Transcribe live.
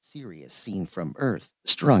Sirius seen from Earth,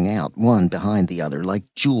 strung out one behind the other like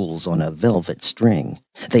jewels on a velvet string.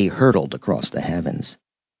 They hurtled across the heavens.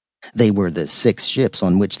 They were the 6 ships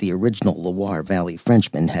on which the original Loire Valley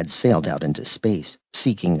Frenchmen had sailed out into space,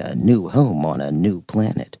 seeking a new home on a new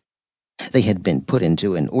planet. They had been put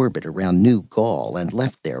into an orbit around New Gaul and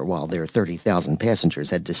left there while their 30,000 passengers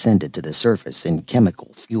had descended to the surface in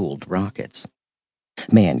chemical-fueled rockets.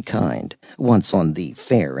 Mankind, once on the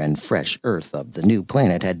fair and fresh Earth of the new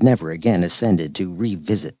planet, had never again ascended to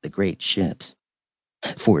revisit the great ships.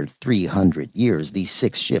 For 300 years, these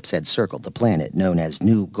 6 ships had circled the planet known as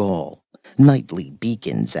New Gaul, nightly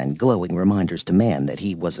beacons and glowing reminders to man that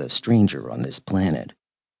he was a stranger on this planet.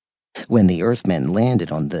 When the Earthmen landed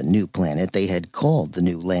on the new planet, they had called the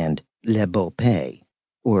new land Le Beau Pays,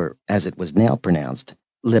 or, as it was now pronounced,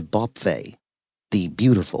 Le Bopfe, the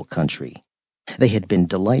beautiful country. They had been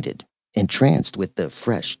delighted, entranced with the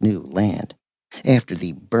fresh new land. After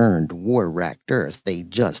the burned, war-racked Earth they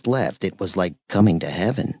just left, it was like coming to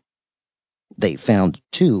heaven. They found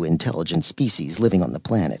 2 intelligent species living on the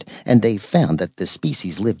planet, and they found that the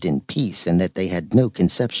species lived in peace and that they had no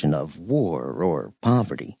conception of war or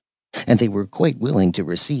poverty, and they were quite willing to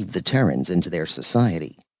receive the Terrans into their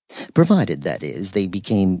society, provided, that is, they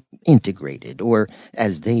became integrated, or,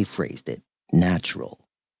 as they phrased it, natural.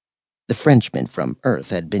 The Frenchmen from Earth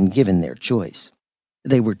had been given their choice.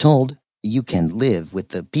 They were told, "You can live with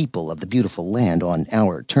the people of the beautiful land on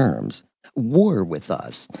our terms, war with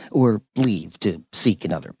us, or leave to seek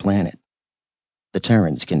another planet." The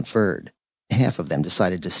Terrans conferred. Half of them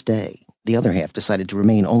decided to stay. The other half decided to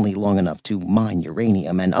remain only long enough to mine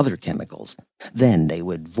uranium and other chemicals. Then they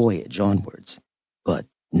would voyage onwards. But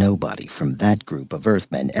nobody from that group of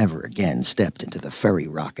Earthmen ever again stepped into the ferry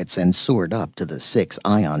rockets and soared up to the 6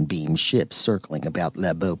 ion-beam ships circling about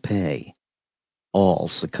Le Beau Pays. All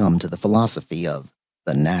succumbed to the philosophy of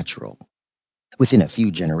the natural. Within a few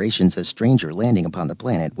generations, a stranger landing upon the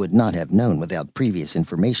planet would not have known without previous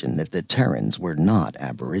information that the Terrans were not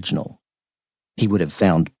aboriginal. He would have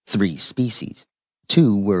found 3 species.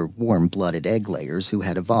 2 were warm-blooded egg-layers who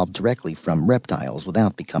had evolved directly from reptiles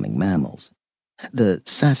without becoming mammals. The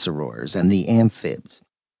Sassorors and the Amphibs.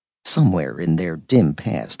 Somewhere in their dim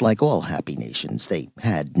past, like all happy nations, they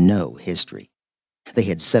had no history. They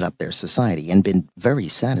had set up their society and been very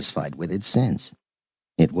satisfied with it since.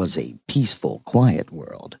 It was a peaceful, quiet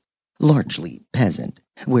world, largely peasant,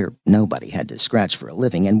 where nobody had to scratch for a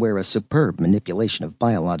living and where a superb manipulation of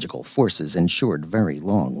biological forces ensured very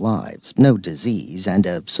long lives, no disease, and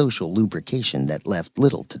a social lubrication that left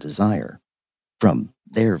little to desire. From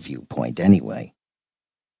their viewpoint, anyway.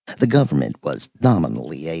 The government was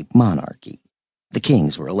nominally a monarchy. The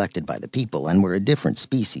kings were elected by the people and were a different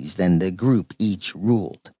species than the group each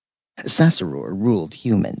ruled. Sassoror ruled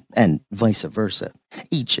human, and vice versa,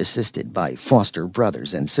 each assisted by foster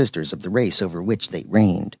brothers and sisters of the race over which they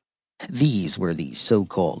reigned. These were the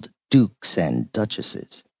so-called dukes and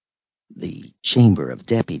duchesses. The Chamber of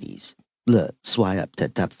Deputies, le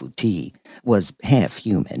Soyaptatapfuti, was half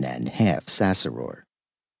human and half Sassoror.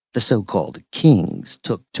 The so-called kings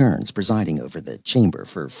took turns presiding over the chamber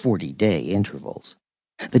for 40-day intervals.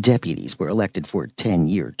 The deputies were elected for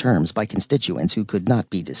 10-year terms by constituents who could not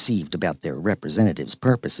be deceived about their representatives'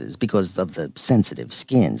 purposes because of the sensitive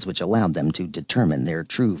skins which allowed them to determine their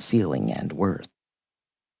true feeling and worth.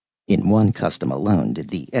 In one custom alone did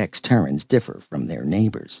the ex-Terrans differ from their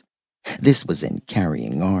neighbors. This was in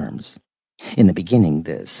carrying arms. In the beginning,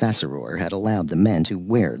 the Sassoror had allowed the men to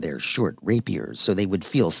wear their short rapiers so they would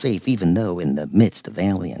feel safe even though in the midst of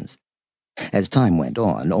aliens. As time went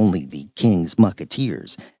on, only the king's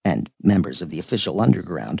mucketeers and members of the official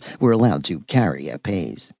underground were allowed to carry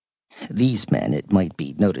épées. These men, it might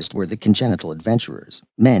be noticed, were the congenital adventurers,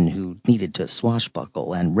 men who needed to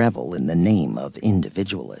swashbuckle and revel in the name of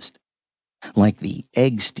individualist. Like the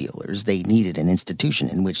egg stealers, they needed an institution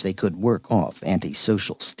in which they could work off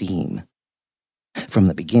antisocial steam. From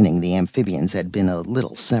the beginning, the amphibians had been a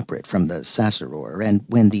little separate from the Sassoror, and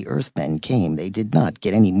when the Earthmen came, they did not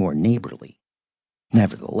get any more neighborly.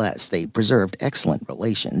 Nevertheless, they preserved excellent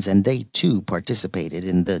relations, and they too participated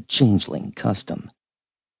in the changeling custom.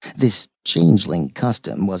 This changeling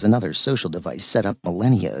custom was another social device set up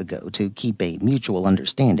millennia ago to keep a mutual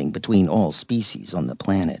understanding between all species on the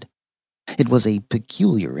planet. It was a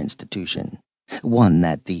peculiar institution, one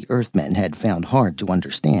that the Earthmen had found hard to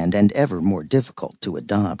understand and ever more difficult to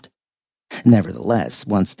adopt. Nevertheless,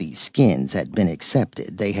 once these skins had been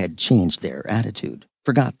accepted, they had changed their attitude,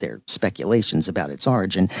 forgot their speculations about its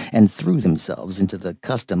origin, and threw themselves into the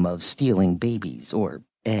custom of stealing babies, or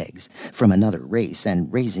eggs, from another race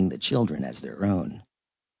and raising the children as their own.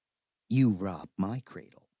 "You rob my cradle."